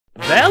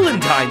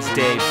Valentine's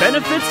Day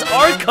benefits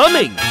are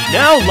coming!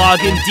 Now log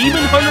in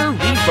Demon Hunter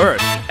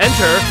Rebirth.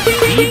 Enter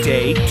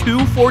V-Day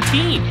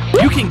 214.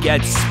 You can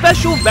get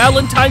special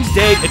Valentine's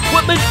Day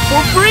equipment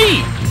for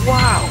free!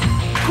 Wow!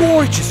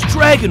 Gorgeous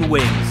dragon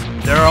wings!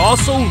 There are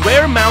also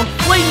rare mount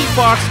flaming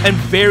fox and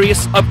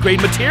various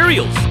upgrade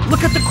materials.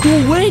 Look at the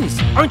cool wings!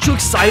 Aren't you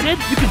excited?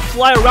 You can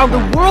fly around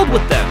the world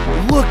with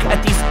them! Look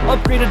at these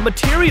upgraded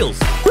materials!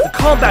 The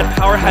combat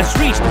power has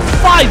reached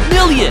 5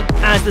 million!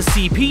 As the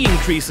CP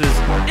increases,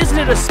 isn't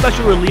it a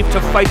special relief to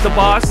fight the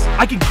boss?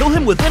 I can kill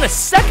him within a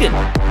second!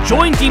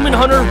 Join Demon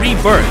Hunter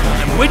Rebirth.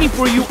 I'm waiting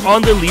for you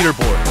on the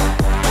leaderboard.